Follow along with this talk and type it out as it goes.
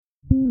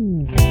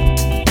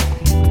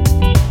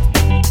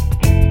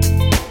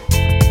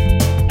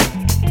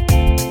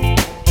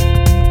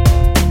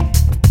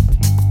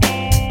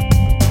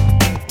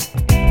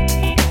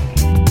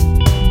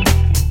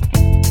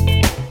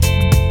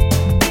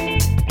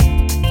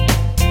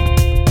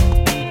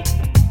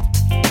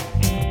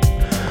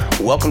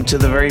Welcome to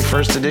the very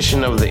first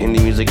edition of the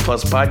Indie Music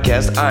Plus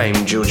podcast. I'm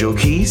JoJo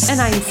Keys. And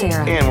I'm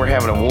Sarah. And we're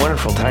having a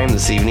wonderful time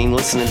this evening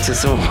listening to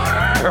some of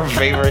our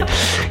favorite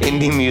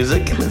indie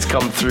music that's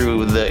come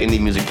through the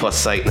Indie Music Plus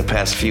site in the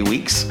past few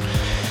weeks.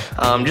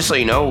 Just so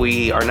you know,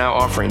 we are now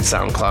offering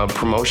SoundCloud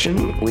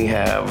promotion. We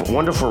have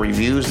wonderful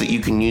reviews that you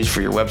can use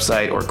for your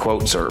website or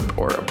quotes or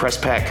a press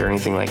pack or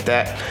anything like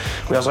that.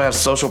 We also have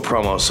social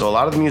promo. So a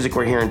lot of the music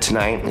we're hearing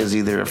tonight is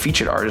either a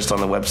featured artist on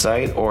the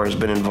website or has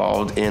been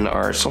involved in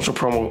our social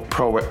promo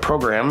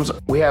programs.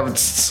 We have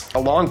a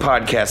long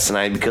podcast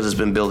tonight because it's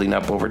been building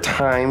up over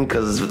time.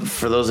 Because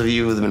for those of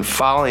you who have been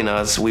following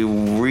us, we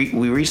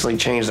recently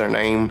changed our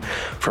name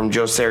from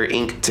Joe Sarah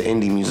Inc. to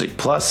Indie Music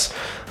Plus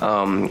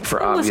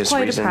for obvious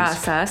reasons.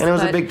 Process, and it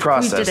was a big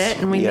process. We did it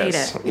and we made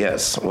it.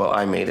 Yes. Well,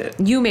 I made it.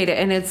 You made it,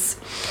 and it's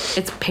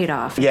paid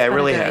off. Yeah, it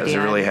really has. Idea.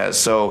 It really has.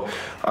 So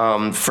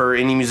for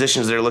any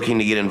musicians that are looking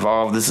to get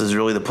involved, this is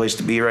really the place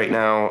to be right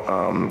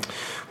now.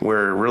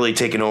 We're really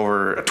taking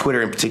over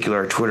Twitter in particular.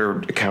 Our Twitter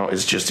account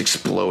is just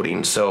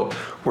exploding. So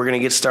we're going to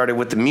get started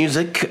with the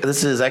music.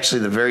 This is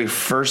actually the very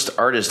first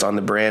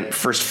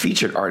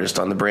featured artist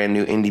on the brand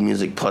new Indie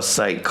Music Plus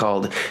site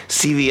called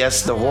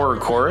CVS The Horror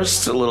Chorus.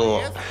 It's a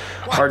little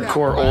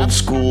hardcore old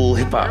school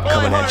hip hop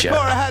coming at you.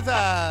 Hardcore has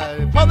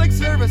a public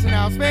service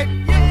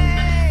announcement.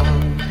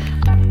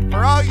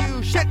 For all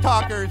you shit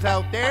talkers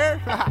out there.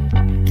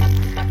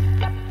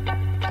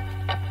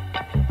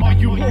 Are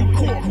you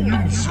hardcore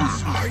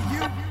users? Are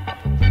you?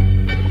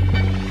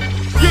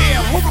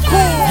 Yeah,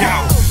 hardcore.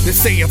 Yo, they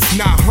say it's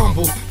not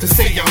humble to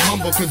say you're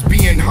humble, cause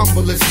being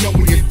humble is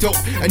knowing you're dope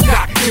and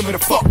not giving a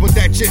fuck, but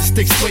that just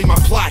explain my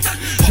plot.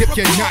 If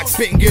you're not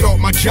spitting, get off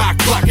my jock,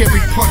 block every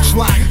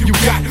punchline you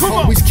got.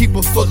 Always keep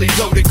a fully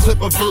loaded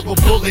clip of verbal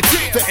bullets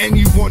for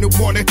anyone who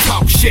wanna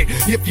talk shit.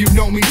 If you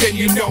know me, then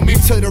you know me.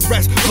 To the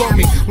rest, blow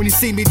me. When you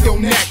see me,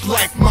 don't act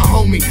like my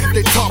homie.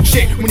 They talk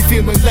shit when you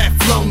feeling left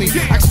lonely.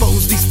 I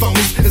expose these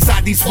phonies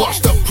inside these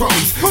washed up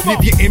cronies.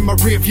 If you're in my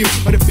rear view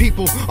of the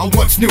people I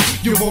once knew,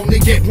 you only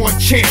get one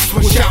chance,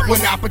 one shot,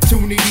 one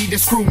opportunity to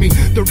screw me.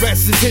 The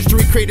rest is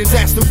history, create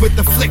disaster with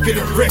the flick of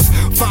the wrist.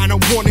 Final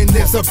warning,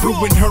 there's a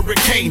brewing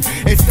hurricane.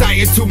 It's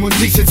dying to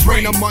unleash its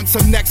rain among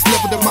some next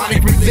level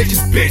demonic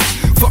religious bitch.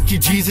 Fuck you,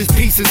 Jesus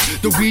pieces.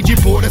 The Ouija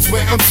board, that's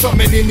where I'm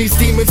summoning these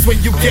demons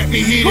when you get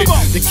me heated.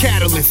 The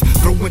catalyst,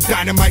 throwing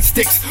dynamite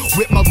sticks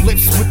with my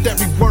lips with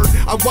every word.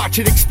 I watch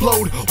it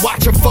explode,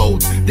 watch it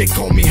fold. They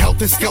call me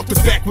Helter Skelter,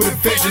 back with a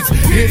vengeance.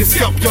 Here to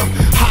scalp ya,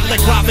 hot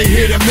like lava,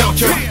 here to melt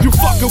ya. You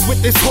fucking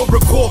with this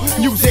horrorcore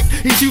music.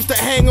 He's used to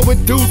hanging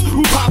with dudes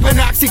who popping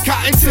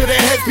Oxycontin till their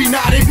heads be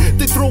nodding.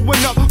 They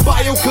throwing up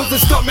bio cause their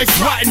stomach's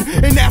rotten.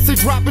 And acid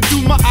dropping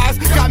through my eyes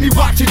got me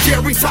watching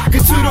Jerry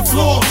talking to the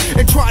floor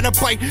and trying to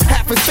bite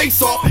half his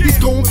face off. He's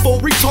going full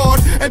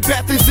retard and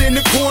Beth is in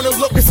the corner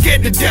looking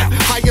scared to death.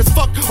 High as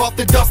fuck off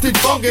the dusted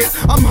fungus.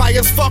 I'm high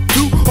as fuck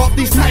too off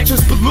these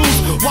nitrous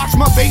balloons. Watch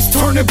my face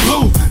turning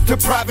blue.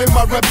 Depriving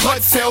my red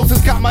blood cells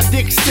has got my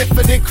dick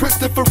stiffer than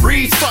Christopher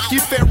Reeves. Fuck you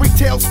fairy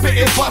tale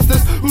spitting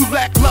busters who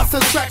lackluster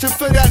scratching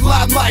for that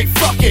limelight.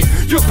 Fuck it,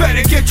 you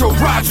better get your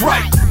rods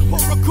right.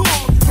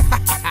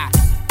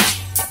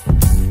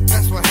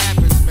 That's what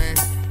happens, man.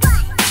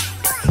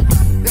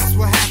 That's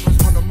what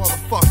happens when a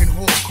motherfucking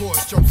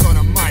hardcore jumps on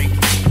a mic.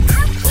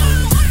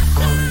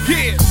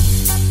 Yeah.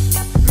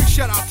 Big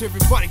shout out to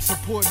everybody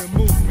supporting the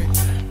movement.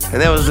 And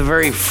that was the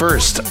very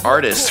first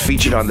artist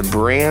featured on the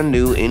brand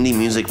new Indie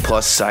Music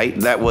Plus site.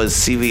 That was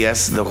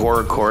CVS The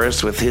Horror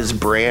Chorus with his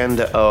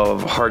brand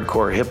of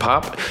hardcore hip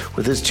hop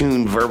with his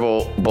tune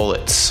Verbal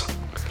Bullets.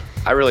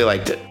 I really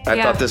liked it.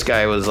 I thought this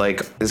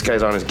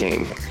guy's on his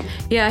game.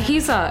 Yeah,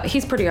 he's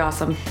pretty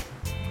awesome.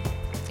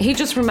 He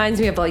just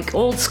reminds me of like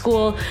old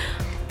school.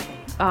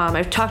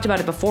 I've talked about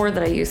it before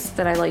that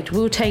I liked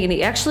Wu-Tang, and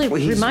he actually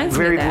reminds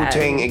me of that.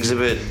 Very Wu-Tang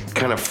exhibit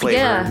kind of flavor.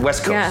 Yeah,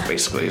 West Coast,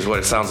 basically, is what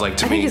it sounds like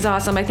to me. I think he's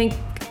awesome. I think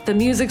the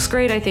music's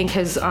great. I think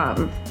his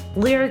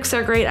lyrics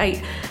are great.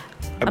 I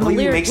believe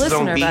he makes his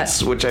own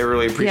beats, which I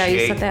really appreciate.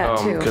 Yeah, you said that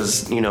too.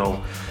 Because,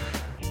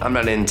 I'm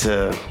not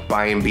into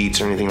buying beats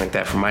or anything like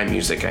that for my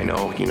music, I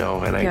know,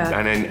 and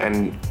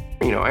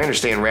I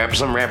understand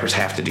some rappers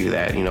have to do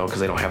that, because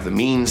they don't have the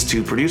means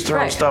to produce their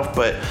own stuff,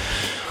 but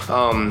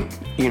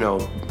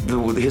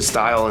his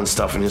style and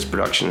stuff and his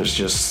production is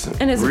just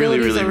and his really,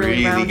 abilities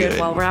really, are really really good.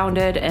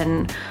 Well-rounded,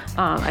 and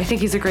I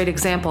think he's a great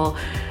example.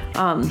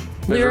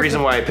 There's a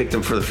reason why I picked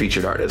him for the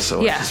featured artist,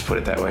 so let's just put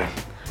it that way.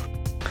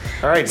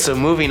 All right, so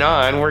moving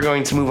on, we're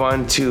going to move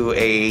on to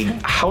a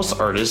house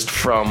artist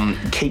from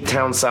Cape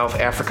Town, South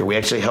Africa. We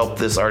actually helped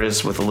this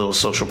artist with a little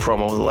social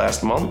promo the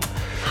last month.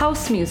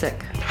 House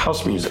music.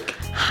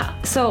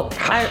 So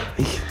I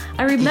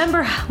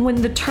remember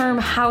when the term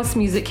house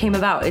music came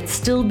about. It's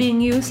still being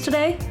used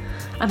today.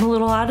 I'm a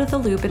little out of the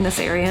loop in this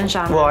area and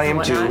genre. Well, I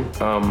am too.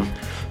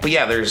 But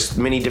yeah, there's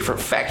many different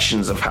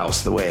factions of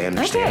house, the way I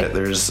understand it.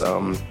 There's,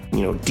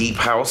 deep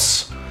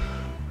house,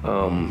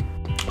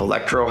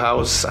 electro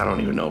house. I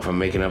don't even know if I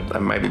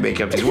might be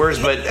making up these words,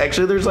 but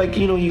actually there's like,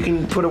 you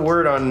can put a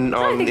word on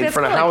in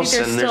front of house,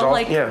 and there's all,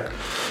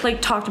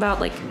 like talked about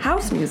like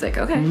house music.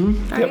 Okay.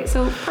 Mm-hmm. All right,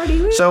 so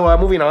party. So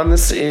moving on,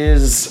 this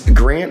is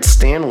Grant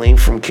Stanley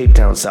from Cape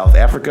Town, South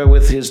Africa,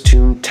 with his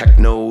tune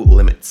Techno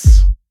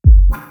Limits.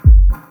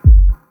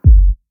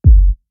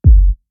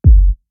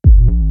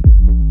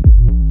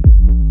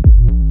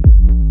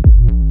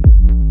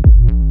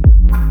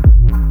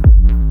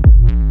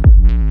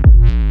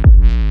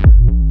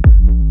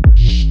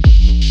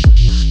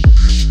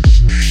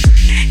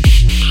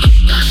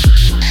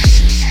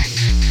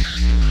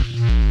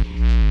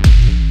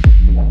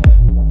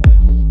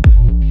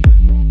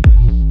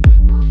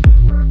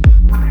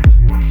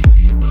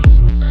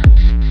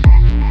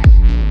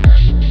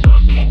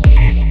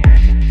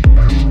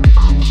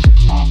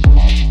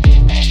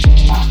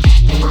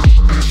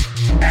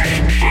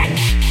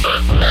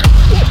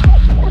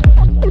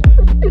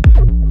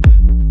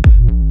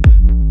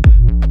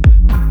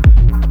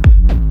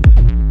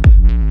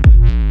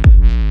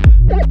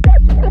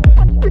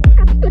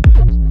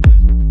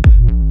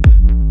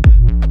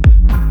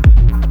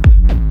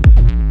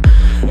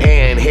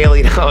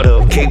 Out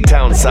of Cape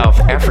Town, South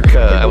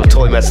Africa. I was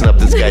totally messing up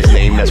this guy's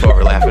name. That's why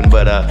we're laughing.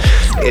 But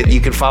you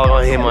can follow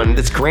him on.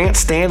 It's Grant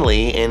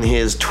Stanley, and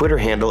his Twitter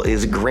handle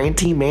is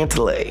Granty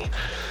Mantley.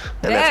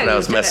 And that's what I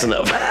was messing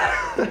up.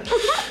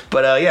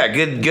 But yeah,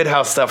 good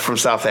house stuff from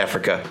South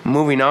Africa.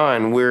 Moving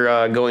on,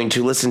 we're going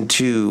to listen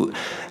to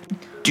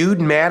Dude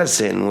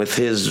Madison with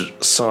his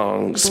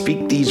song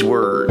 "Speak These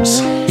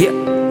Words." Yeah.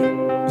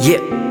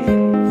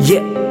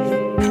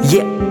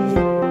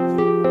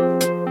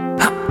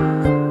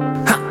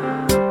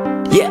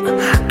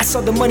 I saw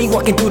the money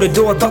walking through the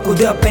door,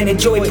 buckled up and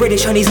enjoyed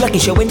British honey's lucky,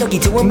 showing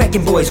nookie to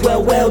American boys.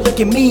 Well,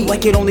 look at me,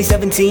 like it only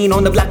 17,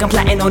 on the block I'm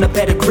plotting on a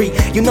pedigree.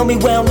 You know me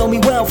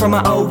well from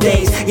my old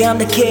days. Yeah, I'm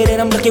the kid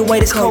and I'm looking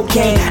white as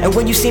cocaine. And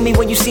when you see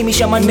me,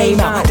 shout my name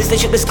out. This the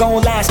shit that's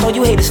gon' last, all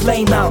you haters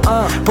flame out.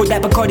 Pour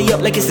that Bacardi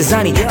up like it's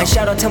Dasani, and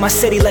shout out to my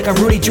city like I'm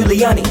Rudy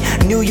Giuliani.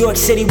 New York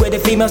City where the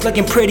females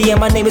looking pretty, and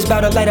my name is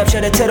about to light up.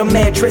 Shout out to the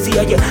man Drizzy.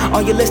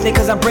 Are you listening?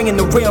 Cause I'm bringing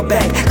the real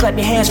back. Clap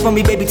your hands for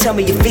me, baby, tell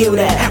me you feel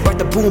that. Brought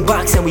the boom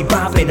box and we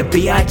bopping the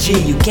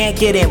B.I.G. You can't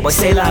get in, but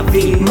say la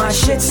vie. My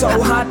shit so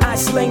hot, I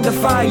sling the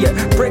fire.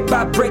 Brick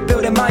by brick,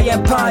 building my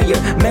empire.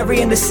 Mary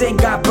in the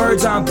sink, got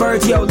birds on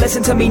birds. Yo,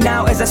 listen to me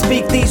now as I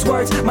speak these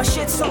words. My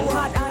shit so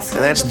hot, I sling.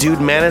 And that's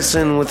Dude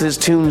Madison with his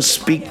tune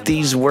Speak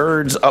These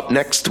Words. Up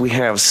next, we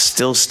have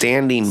Still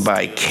Standing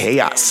by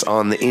Chaos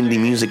on the Indie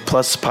Music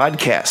Plus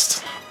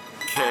podcast.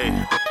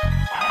 Okay.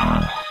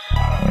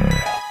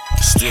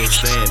 Still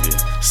standing.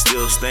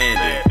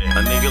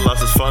 A nigga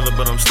lost his father,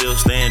 but I'm still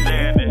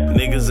standing.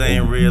 Niggas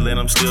ain't real and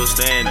I'm still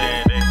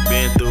standing.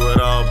 Been through it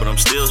all, but I'm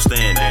still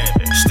standing.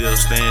 Still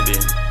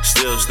standing.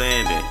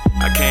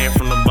 I came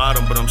from the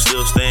bottom, but I'm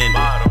still standing.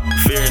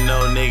 Fear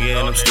no nigga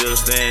and I'm still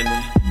standing.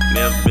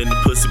 Never been the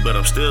pussy, but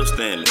I'm still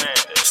standing.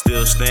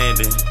 Still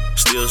standing.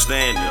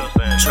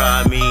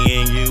 Try me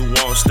and you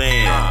won't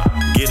stand.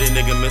 Get a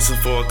nigga missing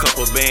for a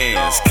couple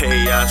bands.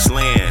 Chaos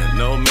land,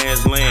 no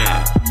man's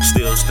land.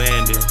 Still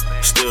standing.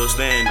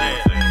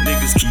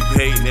 Niggas keep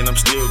hating and I'm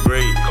still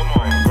great.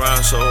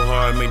 Grind so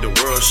hard, make the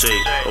world shake.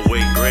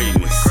 Await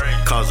greatness,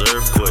 cause an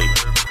earthquake.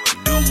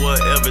 Do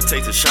whatever it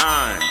takes to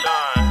shine.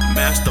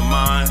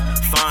 Mastermind,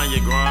 find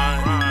your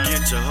grind.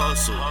 Get your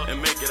hustle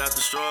and make it out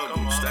the struggle.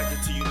 Stack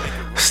it till you make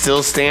it.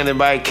 Still Standing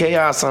by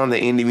Chaos on the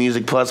Indie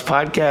Music Plus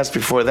podcast.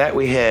 Before that,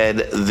 we had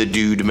the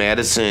Dude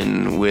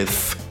Madison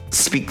with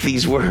Speak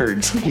These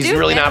Words. He's Dude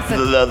really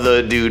Madison. Not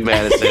the Dude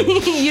Madison.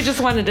 You just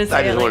wanted to say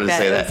I just it wanted like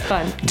to say that.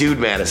 that. It's fun. Dude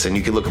Madison.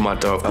 You can look him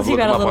up,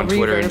 on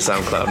Twitter and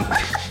SoundCloud.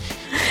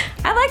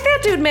 I like that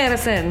Dude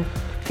Madison.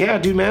 Yeah,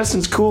 Dude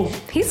Madison's cool.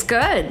 He's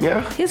good.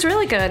 Yeah. He's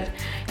really good.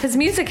 His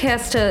music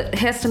has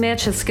to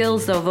match his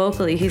skills though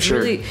vocally.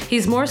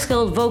 He's more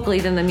skilled vocally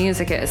than the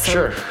music is. So,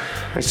 Sure.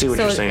 I see what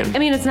you're saying. I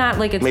mean, it's not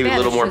like it's maybe bad,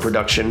 a little it's more just,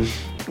 production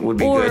would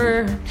be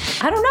or, good.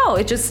 I don't know.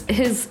 It just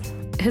his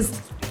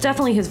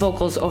definitely his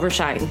vocals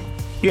overshine.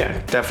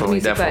 Yeah, definitely.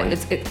 But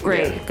it's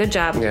great. Yeah. Good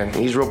job. Yeah,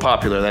 he's real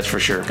popular, that's for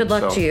sure. Good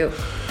luck to you.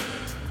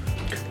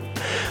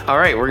 All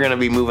right, we're going to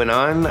be moving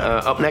on.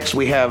 Up next,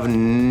 we have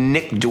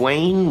Nick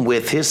Dwayne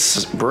with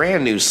his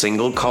brand new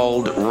single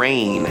called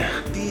Rain.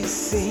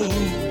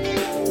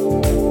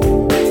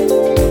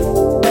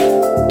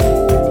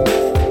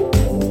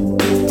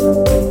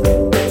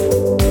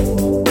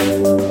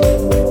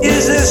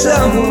 Is there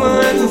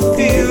someone who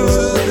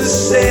feels the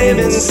same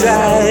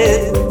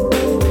inside?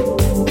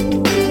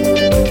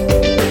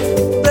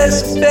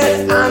 Let's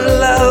bet on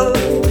love,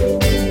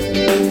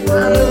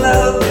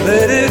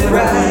 let it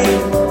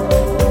ride.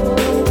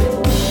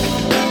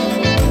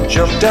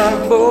 Jumped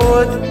on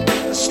board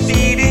a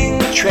speeding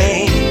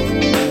train.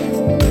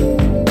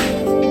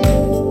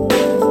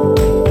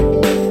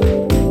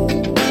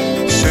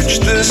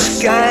 Searched the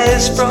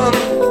skies from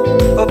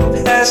a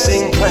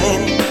passing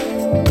plane.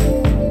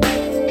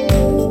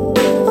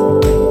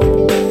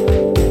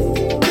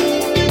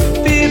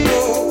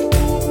 People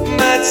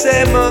might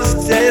say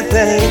most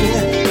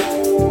anything.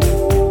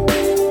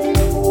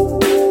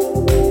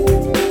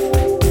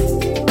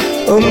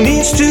 What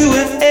means to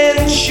an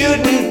end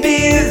shouldn't be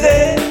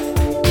there.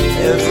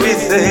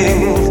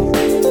 Everything.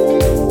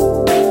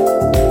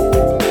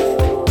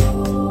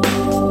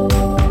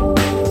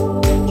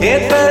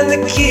 Can't find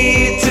the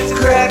key to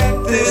crack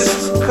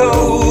this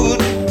code.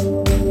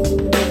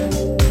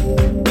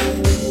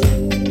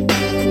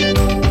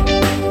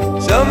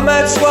 Some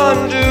might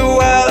squander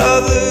while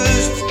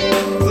others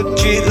would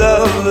treat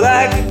love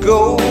like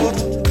gold.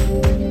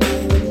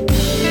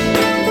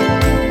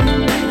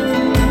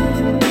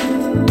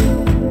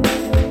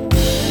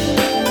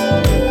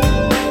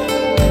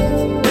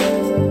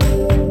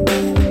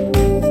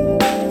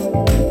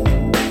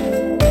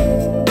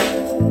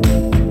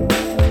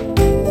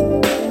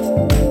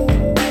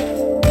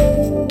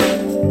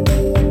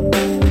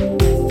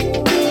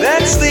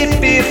 That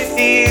sleepy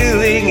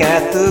feeling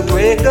at the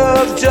break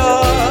of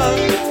dawn.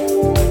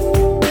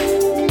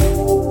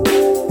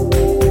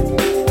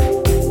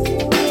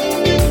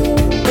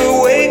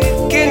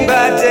 Awakened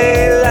by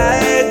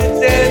daylight,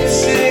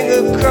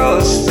 dancing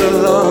across the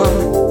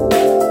lawn.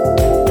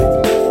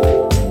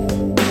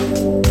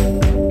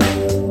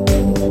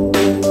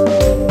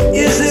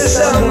 Is there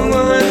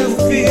someone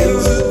who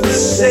feels the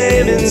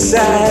same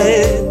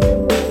inside?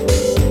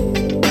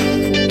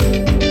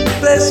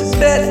 Let's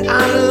bet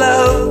on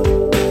love,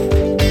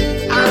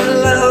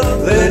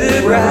 let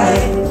it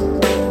ride.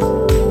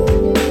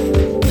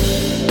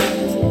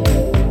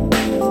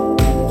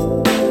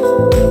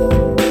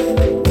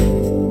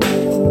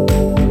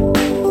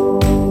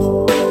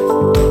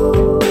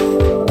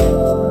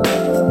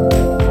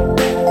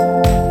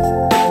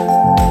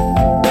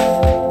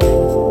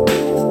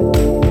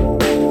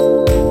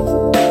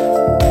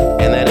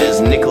 And that is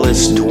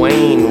Nicholas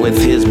Duane with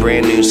his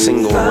brand new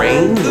single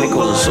Rain. Nick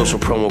was a social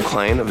promo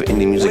client of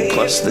Indie Music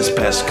Plus this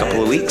past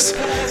couple of weeks.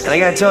 And I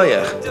gotta tell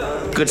you,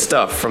 good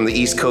stuff from the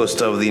East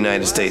Coast of the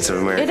United States of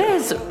America. It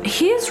is.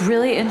 He is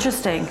really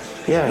interesting.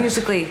 Yeah.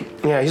 Musically.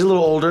 Yeah, he's a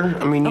little older.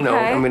 I mean, you know,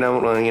 Okay. I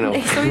don't want to, you know.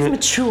 So he's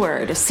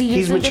matured.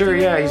 He's mature,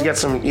 yeah. He's got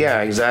some,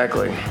 yeah,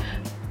 exactly.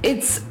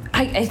 It's.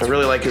 I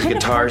really like his kind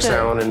of guitar hard to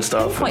sound and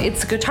stuff. pinpoint.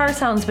 It's guitar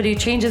sounds, but he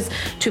changes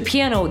to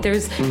piano.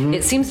 There's.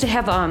 It seems to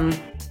have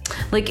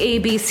like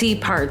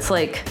ABC parts,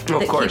 like Of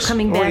that course. keep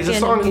coming Well, back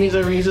he's a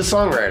in. he's a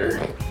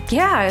songwriter.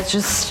 Yeah, it's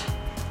just.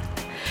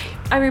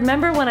 I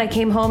remember when I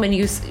came home and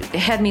you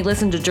had me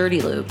listen to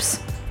Dirty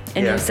Loops,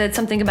 and Yeah. you said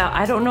something about,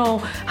 I don't know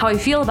how I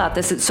feel about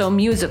this. It's so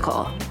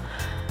musical.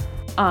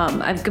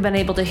 I've been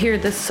able to hear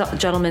this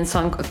gentleman's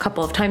song a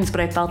couple of times, but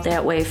I felt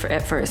that way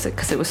at first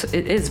because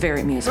it is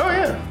very musical. Oh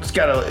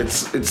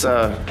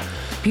yeah,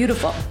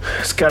 Beautiful.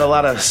 it's got a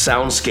lot of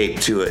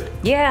soundscape to it.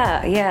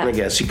 Yeah, yeah. I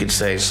guess you could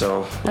say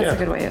so. That's yeah, a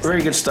good way of very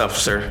saying good stuff,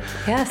 sir.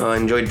 Yes.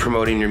 Enjoyed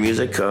promoting your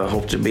music.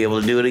 Hope to be able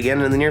to do it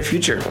again in the near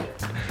future.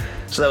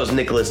 So that was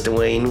Nicholas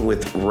Duane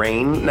with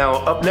Rain. Now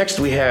up next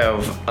we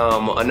have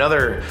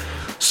another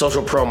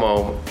social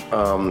promo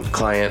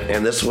client,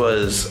 and this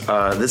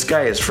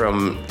guy is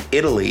from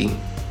Italy,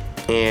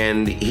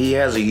 and he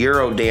has a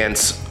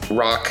Eurodance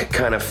rock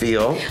kind of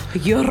feel.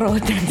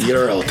 Eurodance.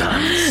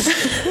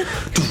 Eurodance.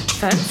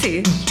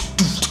 Fancy.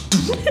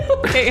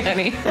 Okay,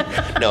 honey.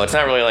 No, it's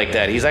not really like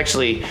that. He's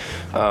actually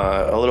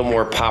a little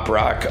more pop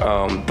rock,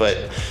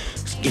 but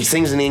he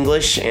sings in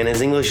English, and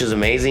his English is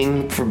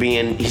amazing for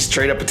being, he's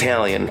straight up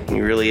Italian. He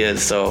really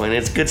is. So, and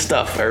it's good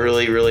stuff. I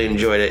really, really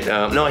enjoyed it.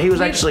 No, he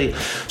was actually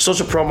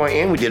social promo,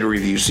 and we did a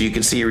review, so you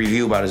can see a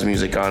review about his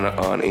music on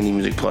Indie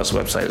Music Plus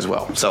website as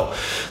well. So,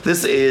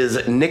 this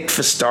is Nick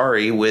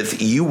Fastari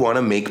with You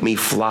Wanna Make Me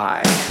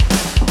Fly.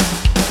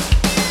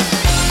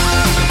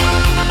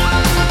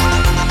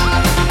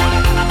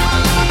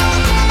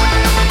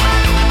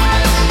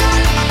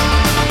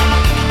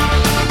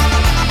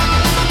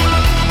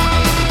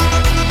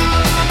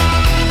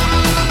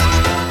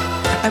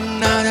 I'm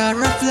not a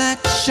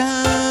reflection.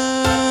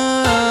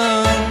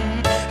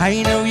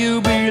 I know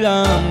you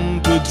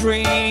belong to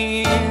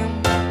dream.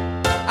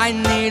 I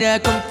need a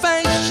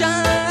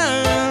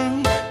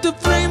confession to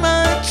free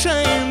my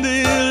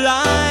trendy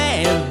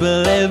life.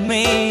 Believe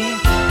me,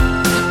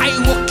 I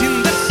walk in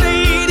the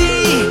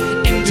city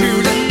into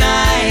the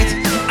night.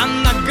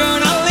 I'm not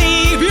gonna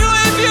leave you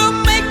if you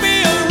make me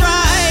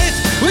alright.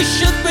 We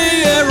should be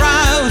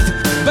around,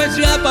 but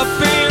you have a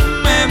big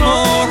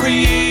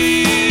memory.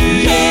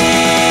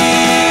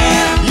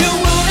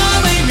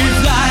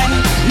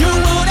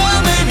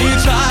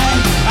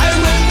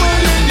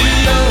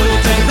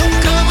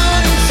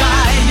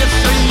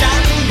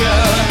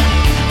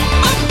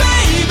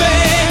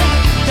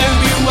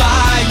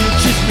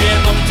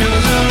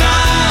 Tonight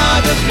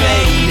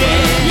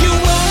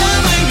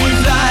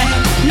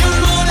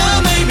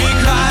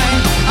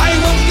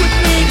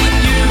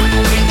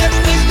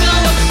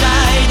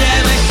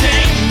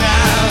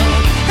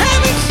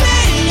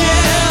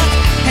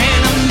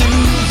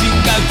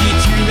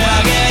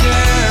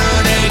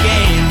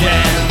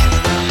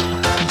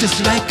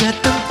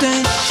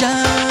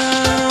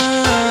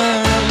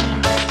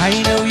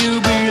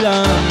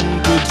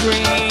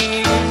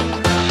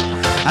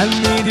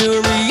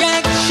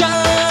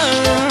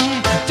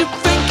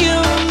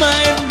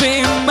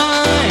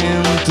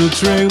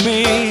betray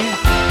me.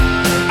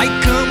 I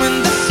come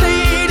in the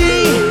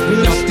city,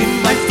 lost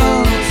in my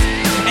thoughts,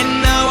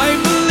 and now I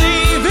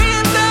believe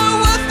in the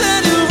words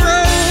that you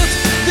wrote.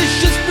 They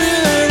should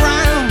spin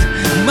around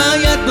my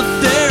head, but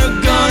they're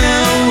gone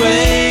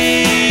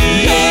away.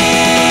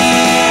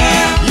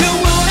 Yeah, you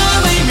wanna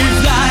make me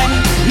fly,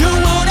 you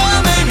wanna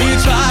make me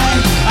try.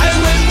 I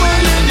wait for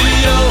you in the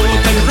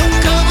open room,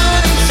 come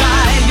on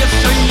inside. You're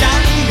so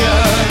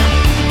younger,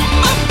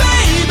 my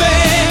baby.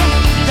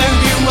 Tell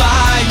me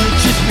why you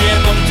kiss me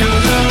and come to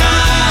the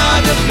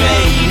night, just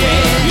lady.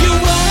 You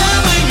wanna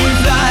make me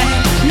fly,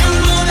 you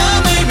wanna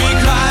make me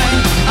cry.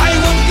 I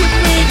won't keep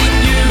meeting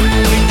you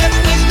in that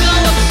place no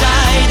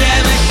outside.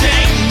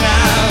 Everything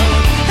now,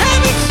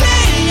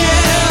 everything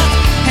else,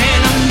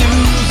 and I'm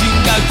losing.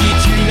 I'll get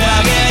you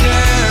again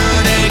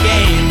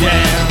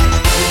down.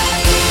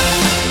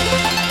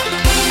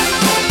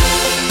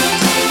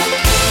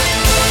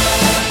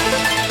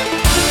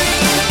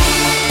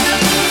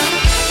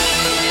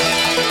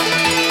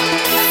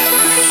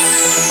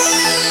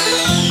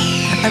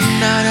 I'm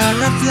not a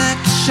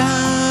reflection.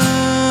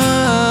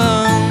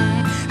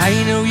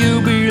 I know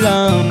you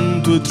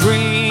belong to a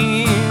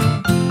dream.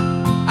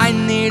 I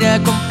need a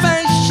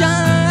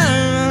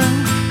confession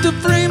to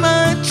free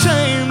my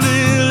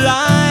chamber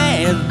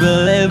life.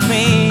 Believe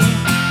me,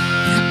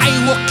 I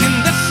walk in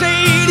the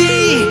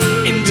city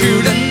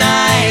into the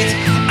night.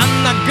 I'm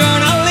not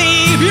gonna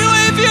leave you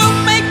if you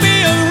make me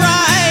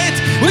alright.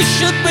 We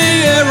should be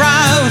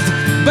aroused,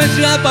 but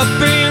have a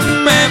big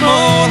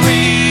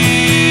memory.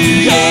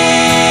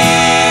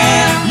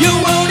 Yeah, you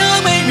wanna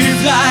make me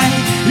fly,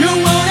 you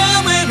wanna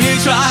make me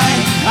try.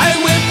 I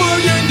wait for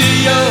you in the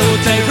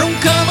hotel room,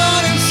 come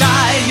on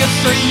inside. You're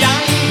so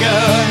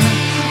younger,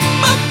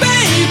 my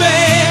baby.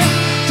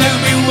 Tell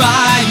me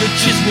why you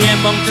kiss me and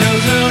bump to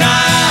the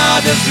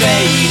night, this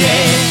lady.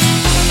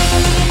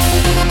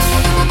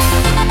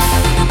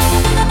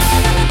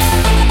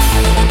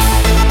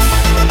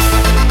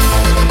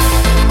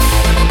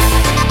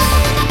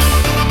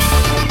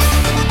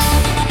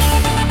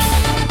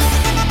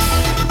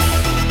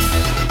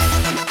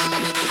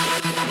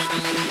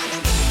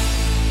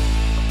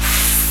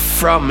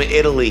 From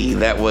Italy,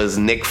 that was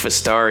Nick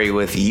Fastari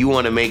with "You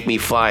Want to Make Me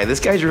Fly." This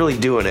guy's really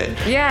doing it.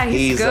 Yeah,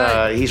 he's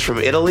good. He's from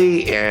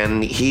Italy,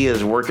 and he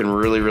is working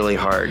really, really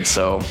hard.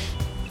 So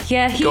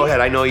Yeah, go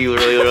ahead. I know you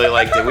really, really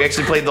liked it. We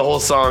actually played the whole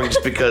song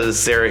just because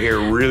Sarah here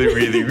really,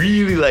 really,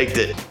 really liked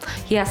it.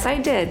 Yes, I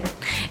did.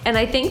 And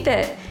I think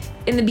that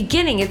in the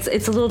beginning, it's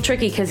a little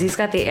tricky because he's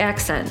got the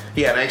accent.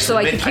 Yeah, and I So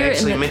I could hear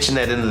it in the- mentioned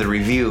that in the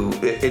review.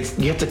 It's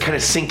you have to kind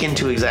of sink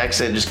into his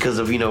accent just because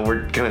of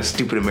we're kind of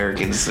stupid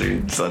Americans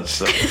and such.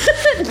 So.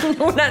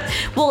 We're not,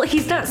 well,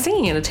 he's not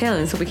singing in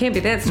Italian, so we can't be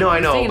that stupid. No, I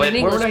know, Singing but in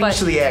English, we're not used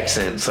to the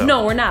accent. So.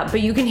 No, we're not.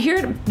 But you can hear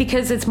it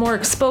because it's more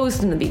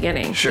exposed in the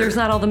beginning. Sure. There's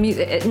not all the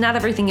music. Not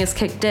everything is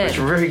kicked in. It's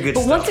very good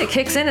But stuff. once it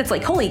kicks in, it's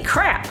like, holy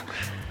crap!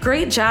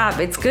 Great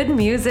job. It's good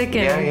music,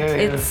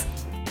 and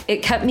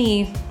it kept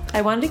me.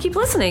 I wanted to keep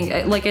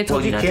listening. Like I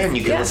told you. Well,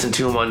 you can listen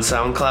to him on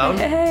SoundCloud,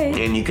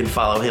 and you can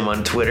follow him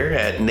on Twitter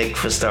at Nick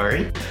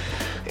Fastari.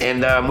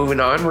 And moving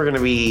on, we're going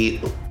to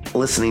be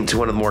listening to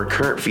one of the more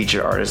current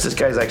featured artists. This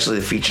guy's actually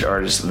the featured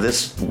artist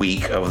this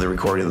week of the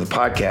recording of the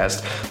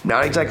podcast.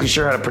 Not exactly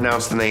sure how to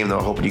pronounce the name,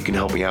 though. Hoping you can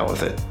help me out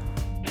with it.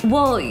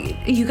 Well,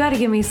 you got to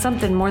give me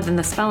something more than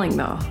the spelling,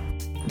 though.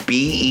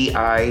 Beith.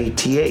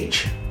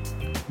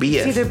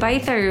 It's either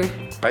Beith or...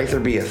 Beith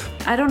or Beith?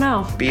 I don't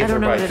know. Beith I don't or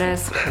know Beith? what it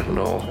is. I don't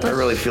know. I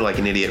really feel like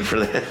an idiot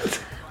for that.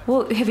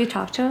 Well, have you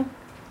talked to him?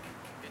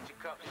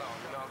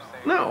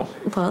 No.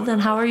 Well, then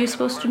how are you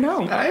supposed to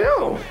know? I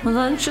know. Well,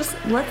 then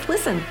let's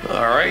listen.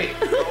 All right.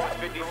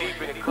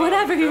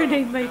 Whatever your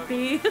name might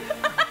be.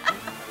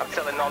 I'm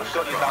telling all the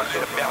shorties out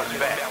there to bounce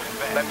back.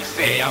 Let me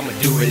see. Hey, I'ma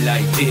do it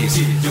like this,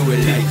 do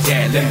it like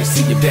that. Let me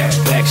see your back,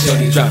 back.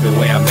 Shorty, drop it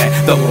where I'm at.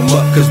 Throw 'em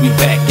up, cause we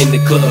back in the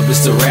club.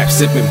 It's a rap,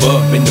 sipping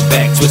bub in the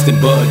back, twisting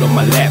bud on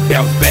my lap.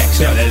 Bounce back,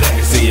 shorty, let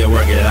me see you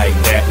work it like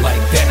that.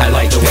 I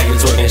like the way you're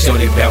twerking,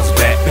 shorty, bounce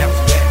back.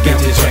 Get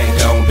this drink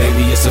on,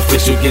 baby, it's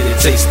official. Get a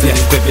taste of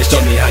it, baby.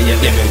 Show me how you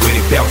living with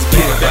it. Bounce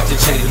back. About to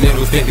change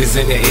middle fingers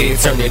in the air,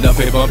 turn it up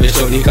and bump it.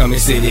 Shorty, come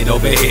and sit it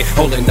over here,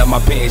 holding up my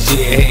pants.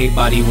 Yeah, hey,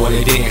 body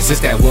wanna dance. It's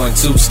that 1,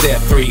 2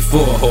 step, 3,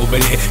 4 over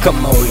there.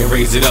 Come on and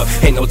raise it up.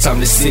 Ain't no time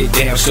to sit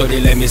down,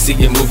 shorty. Let me see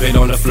you move it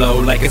on the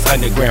floor like it's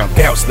underground.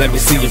 Bounce, let me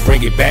see you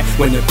bring it back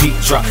when the beat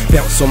drop.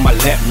 Bounce on my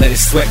lap, let it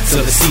sweat to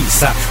the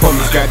seaside.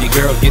 Homies grab your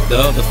girl, get the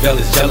other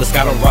fellas jealous.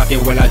 Got 'em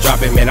rockin' when I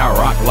drop it, man. I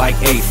rock like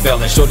a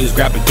fella. Shorties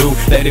grab a dude,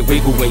 let it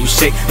wiggle when you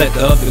shake. Let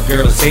the other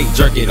girls hate,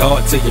 jerk it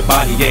hard till your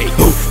body ache.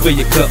 Ooh, fill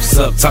your cups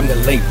up, time to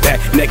lay back.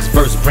 Next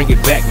verse, bring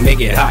it back, make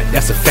it hot.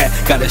 That's a fact.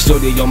 Got a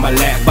shorty on my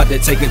lap, about to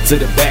take it to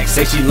the back.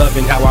 Say she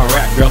loving how I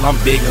rap, girl. I'm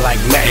big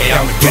like that. Hey,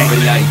 I'ma do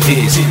it like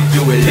this,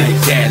 do it like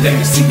that. Let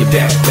me see your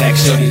back, back.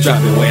 Shorty, drop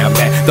it where I'm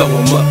at. Throw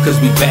 'em up, cause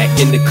we back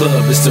in the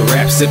club. It's a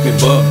rap, sipping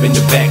bub in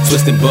the back,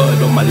 twisting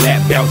bud on my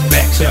lap. Bounce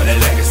back, shorty,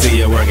 let me see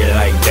you work it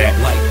like that.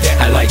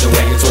 I like the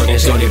way you're twerking,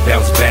 shorty,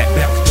 bounce back.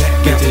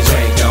 Get the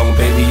drink on,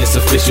 baby, it's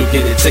official.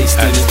 Get a taste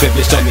of this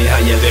pimpin'. Show me how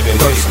you living.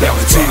 First down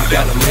two,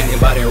 got them hitting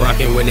body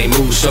rocking when they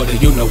move. Show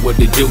that you know what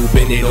to do.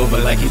 Bend it over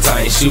like you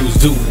tying shoes.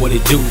 Do what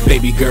it do,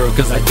 baby girl,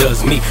 cause I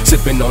does me.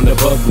 Sipping on the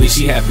bubbly,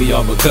 she happy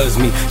all because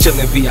me.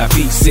 Chillin'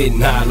 VIP,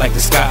 sitting high like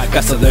the sky.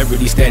 Got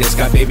celebrity status,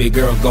 got baby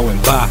girl going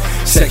by.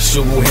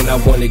 Sexual, and I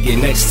wanna get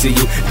next to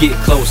you. Get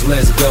close,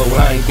 let's go.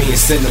 I ain't being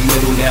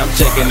sentimental now. I'm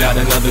checking out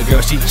another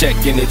girl, she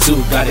checking it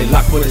too. Got it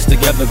locked, put us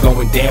together,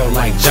 going down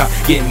like Jock.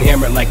 Getting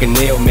hammered like a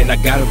nail, man, I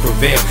gotta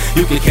prevail.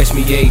 You can catch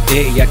me every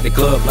day at the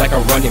club like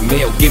I'm running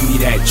mail. Give me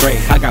that drink,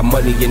 I got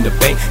money in the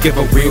bank. Give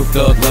a real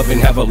thug love and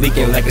have her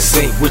leaking like a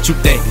sink. What you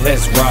think?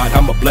 Let's ride.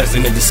 I'm a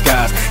blessing in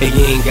disguise, and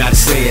you ain't gotta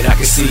say it, I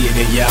can see it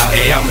in y'all.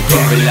 Hey, I'ma do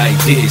it like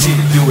this,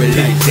 do it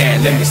like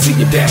that. Let me see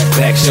your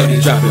back,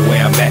 shorty, drop it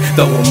where I'm at.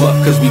 Throw 'em up,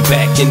 cause we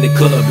back in the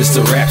club. It's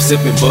a rap,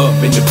 sipping bub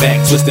in the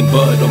back, twisting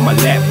bud on my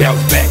lap.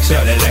 Bounce back,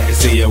 shout it, I can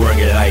see you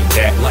working like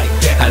that.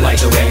 I like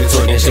the way you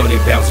twerking, shorty,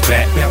 bounce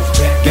back.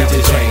 Get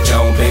the drink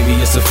on, baby,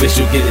 it's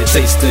official. Get a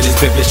taste of this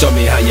pimpin'. Show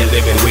me how you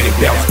living with it.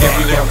 Bounce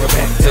everywhere we're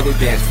back to the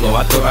dance floor.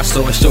 I thought I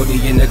saw a shorty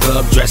in the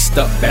club dressed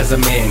up as a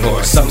man.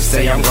 Or some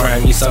say I'm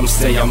grimy, some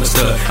say I'm a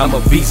stud. I'm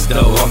a beast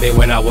though, homie,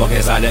 when I walk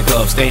inside the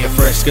club. Staying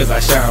fresh cause I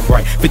shine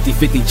bright.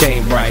 50-50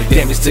 chain bright.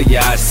 Damage to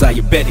your eyesight,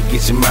 you better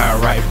get your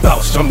mind right.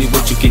 Boss, show me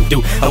what you can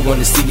do. I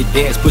wanna see you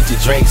dance. Put your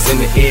drinks in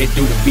the air,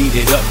 do the beat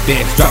it up,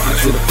 then drop it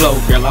to the floor,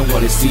 girl. I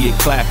wanna see it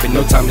clapping.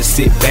 No time to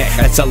sit back.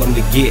 I tell them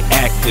to get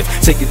active.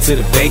 Take it to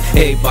the bay.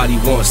 Everybody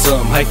wants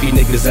some. Hypey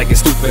niggas acting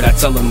stupid. I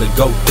tell them to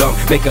go dumb.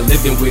 Make a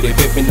living with it.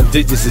 Pimping them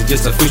digits is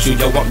just official.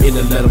 Yo, want me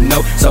to let them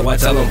know. So I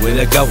tell them where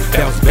to go.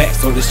 Bounce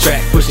backs on this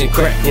track. Pushing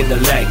crack in the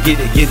lag. Get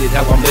it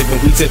how I'm living.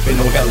 We tipping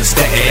on hella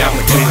stack. Hey,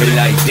 I'ma do it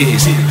like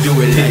this. Do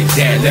it like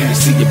that. Let me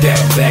see your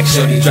back.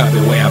 Shorty, drop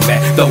it where I'm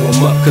at. Throw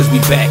 'em up, cause we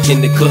back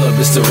in the club.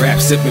 It's a rap,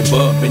 sipping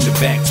bub in the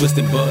back.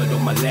 Twisting bud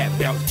on my lap.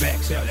 Bounce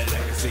back. Shout it, I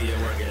can see you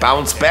working.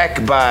 Bounce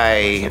Back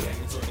by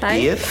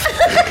Edith.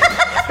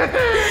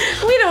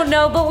 We don't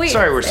know, but we.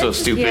 Sorry, we're so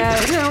stupid.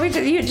 Yeah, no,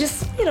 you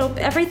just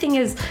everything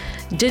is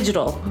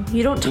digital.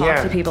 You don't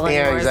talk to people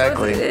anymore. Yeah,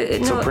 exactly.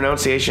 So, so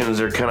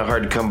pronunciations are kind of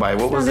hard to come by.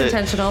 What was it?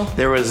 Intentional.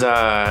 There was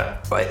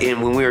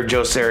when we were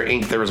Joe Sarah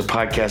Inc. There was a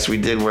podcast we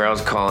did where I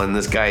was calling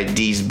this guy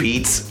D's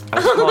Beats. I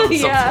was calling him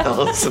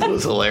something else. It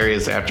was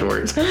hilarious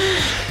afterwards,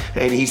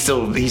 and he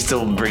still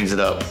brings it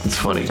up. It's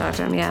funny. Talk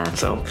to him, yeah.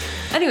 So,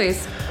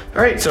 anyways,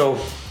 all right. So,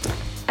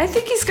 I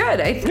think he's good.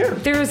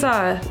 There's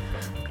a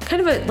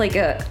kind of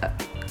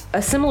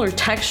a similar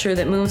texture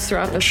that moves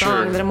throughout the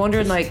song that I'm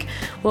wondering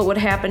what would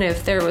happen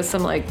if there was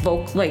some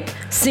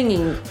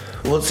singing.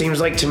 Well, it seems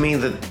like to me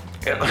that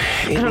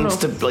it needs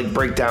to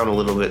break down a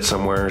little bit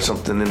somewhere or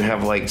something and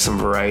have some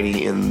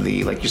variety in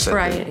the, like you said,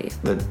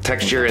 the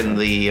texture and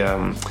the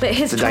but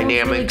his the tone's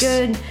dynamics.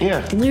 Really good. Yeah,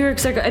 the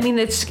lyrics are good. I mean,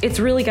 it's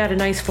really got a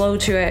nice flow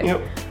to it.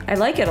 Yep. I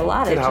like it a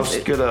lot.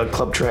 Good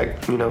club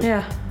track.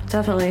 Yeah,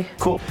 definitely.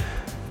 Cool.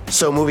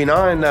 So moving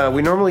on,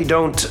 we normally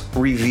don't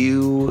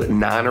review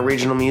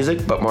non-original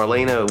music, but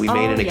Marlena, we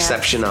made an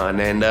exception on,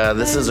 and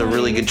this is a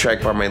really good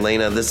track by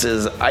Marlena. This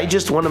is I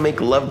Just Want to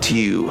Make Love to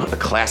You, a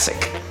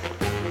classic.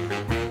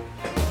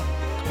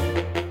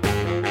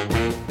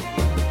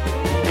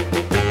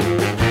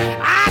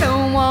 I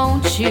don't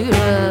want you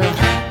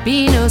to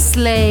be no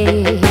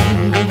slave.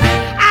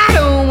 I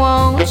don't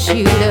want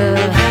you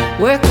to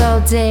work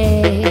all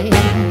day,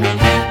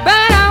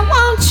 but I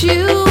want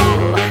you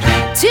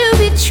to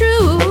be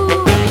true.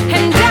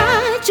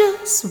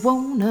 Just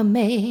wanna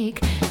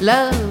make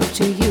love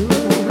to you,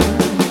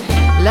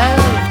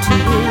 love to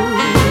you,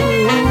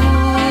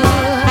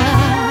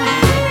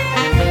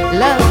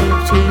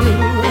 love to you.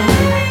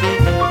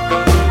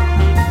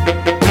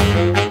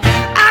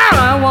 All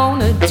I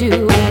wanna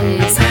do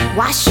is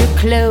wash your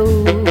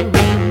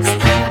clothes.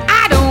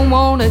 I don't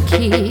wanna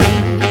keep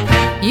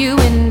you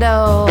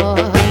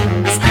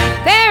indoors.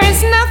 There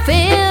is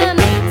nothing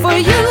for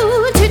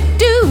you to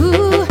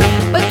do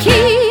but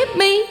keep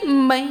me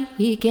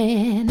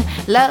making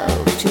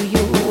love to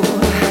you,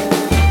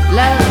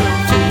 love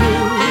to you,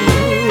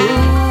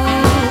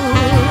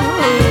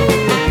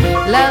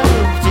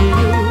 love to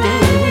you.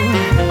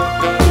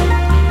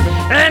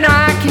 And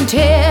I can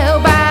tell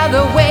by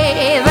the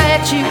way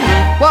that you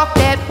walk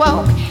that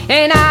walk,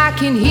 and I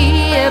can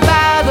hear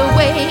by the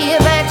way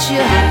that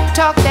you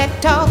talk that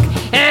talk,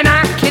 and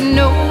I can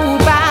know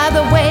by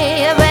the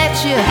way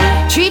that you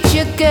treat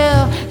your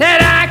girl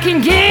that I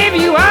can give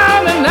you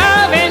all the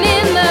loving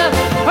in the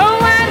whole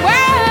wide world.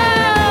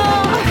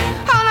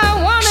 All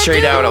I wanna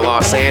Straight out of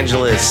Los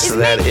Angeles,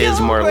 that is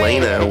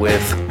Marlena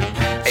with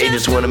I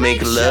Just Want to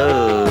Make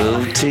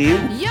Love to You.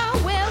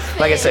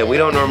 Like I said, we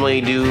don't normally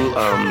do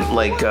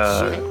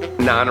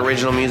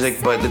non-original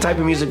music, but the type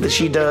of music that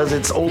she does,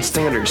 it's old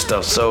standard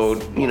stuff. So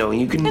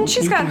you can. And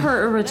she's got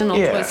her original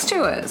twist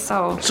to it.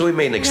 So we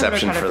made an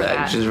exception for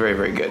that, which is very,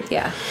 very good.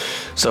 Yeah.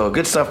 So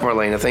good stuff,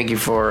 Marlena. Thank you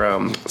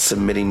for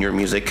submitting your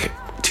music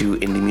to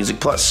Indie Music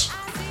Plus.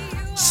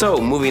 So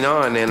moving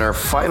on, and our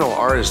final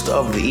artist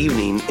of the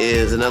evening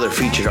is another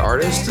featured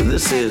artist.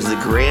 This is The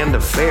Grand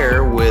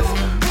Affair with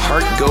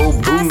Heart Go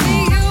Boom.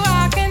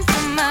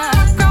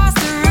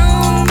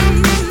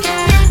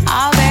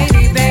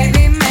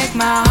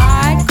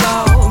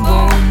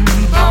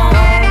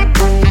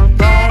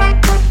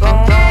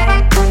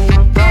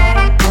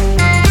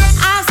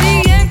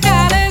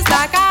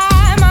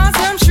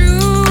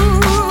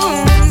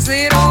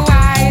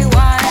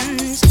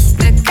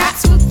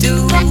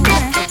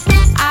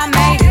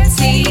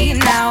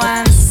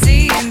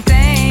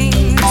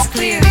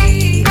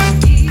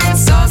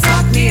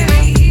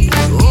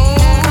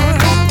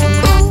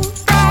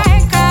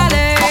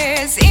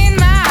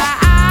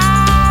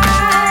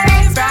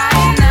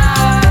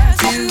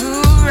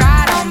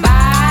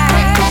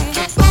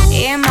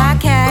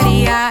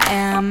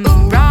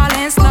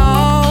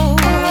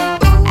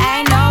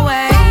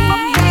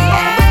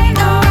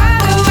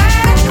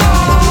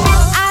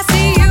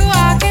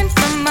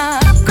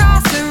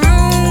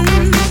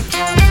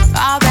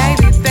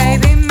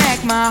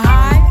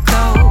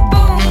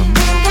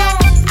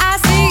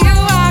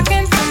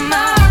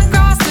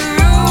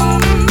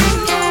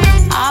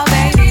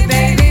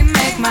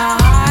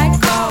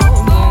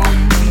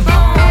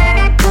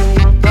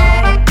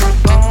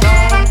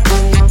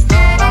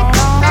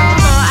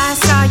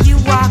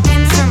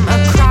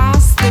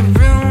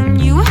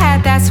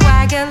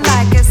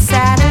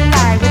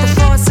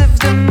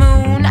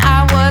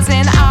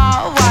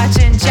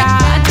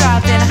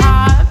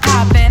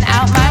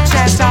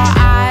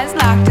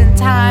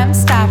 time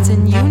stopped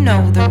and you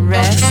know the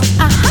rest.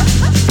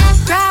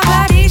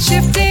 Gravity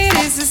shifted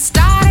as I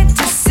started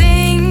to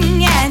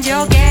sing, and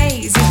your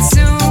gaze it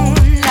soon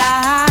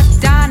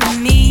locked onto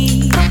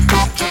me.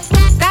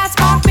 That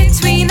spark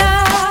between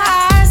our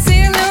eyes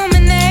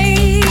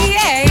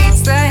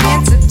illuminates the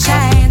hints of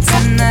chance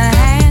and the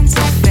hands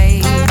of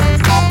fate.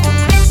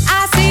 I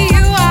see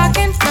you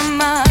walking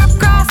from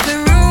across the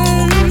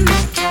room.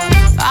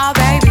 Oh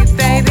baby,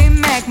 baby,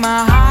 make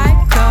my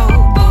heart go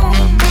boom.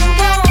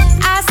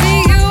 I see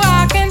you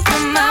walking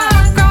from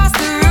across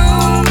the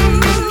room.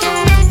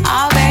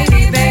 Oh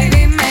baby,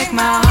 baby, make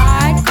my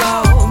heart go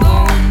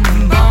boom,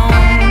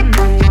 boom,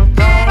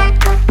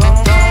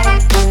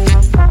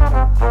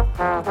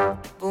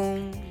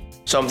 boom.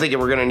 So I'm thinking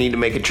we're gonna need to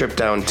make a trip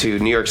down to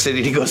New York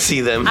City to go see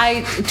them.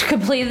 I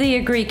completely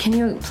agree. Can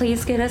you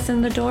please get us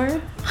in the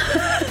door?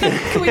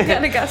 Can we get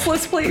on a guest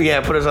list, please? Yeah,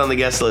 put us on the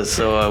guest list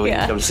so we Yeah.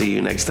 can come see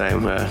you next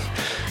time. Yeah.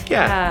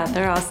 Yeah,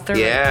 they're awesome. They're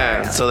Yeah,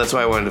 really so that's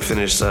why I wanted to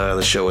finish the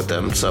show with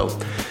them. So,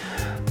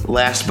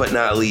 last but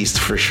not least,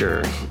 for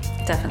sure.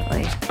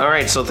 definitely. All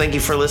right, so thank you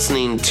for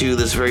listening to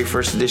this very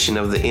first edition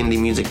of the Indie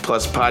Music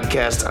Plus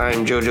podcast.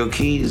 I'm JoJo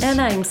Keys. And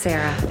I'm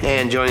Sarah.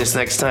 And join us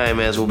next time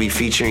as we'll be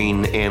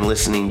featuring and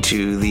listening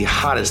to the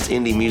hottest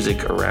indie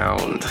music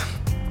around.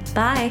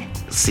 Bye.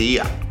 See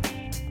ya.